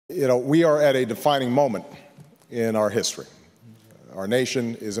We are at a defining moment in our history. Our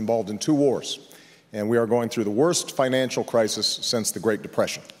nation is involved in 2 wars, and we are going through the worst financial crisis since the Great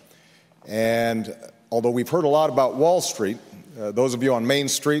Depression. And although we've heard a lot about Wall Street, those of you on Main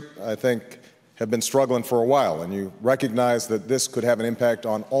Street, I think, have been struggling for a while, and you recognize that this could have an impact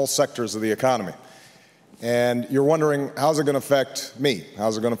on all sectors of the economy. And you're wondering, how's it going to affect me?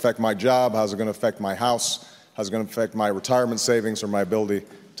 How's it going to affect my job? How's it going to affect my house? How's it going to affect my retirement savings or my ability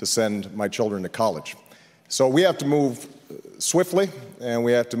to send my children to college? So we have to move swiftly, and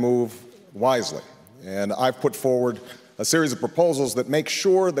we have to move wisely. And I've put forward a series of proposals that make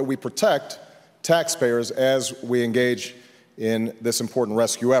sure that we protect taxpayers as we engage in this important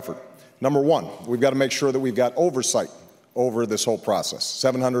rescue effort. Number one, we've got to make sure that we've got oversight over this whole process.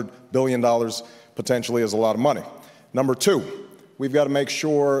 $700 billion potentially is a lot of money. Number two, we've got to make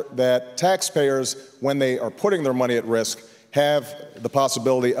sure that taxpayers, when they are putting their money at risk, have the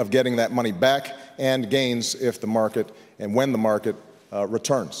possibility of getting that money back and gains if the market and when the market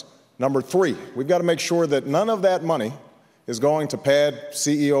returns. Number three, we've got to make sure that none of that money is going to pad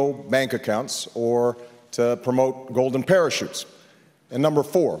CEO bank accounts or to promote golden parachutes. And number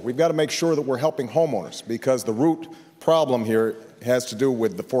four, we've got to make sure that we're helping homeowners, because the root problem here has to do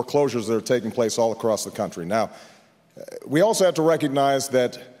with the foreclosures that are taking place all across the country. Now, we also have to recognize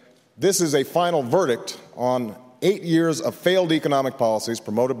that this is a final verdict on 8 years of failed economic policies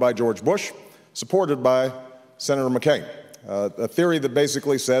promoted by George Bush, supported by Senator McCain. A theory that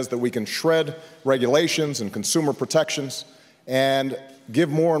basically says that we can shred regulations and consumer protections and give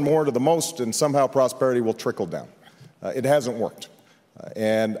more and more to the most, and somehow prosperity will trickle down. It hasn't worked.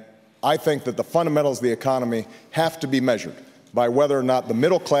 And I think that the fundamentals of the economy have to be measured by whether or not the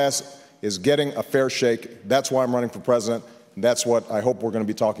middle class is getting a fair shake. That's why I'm running for president, and that's what I hope we're going to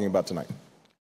be talking about tonight.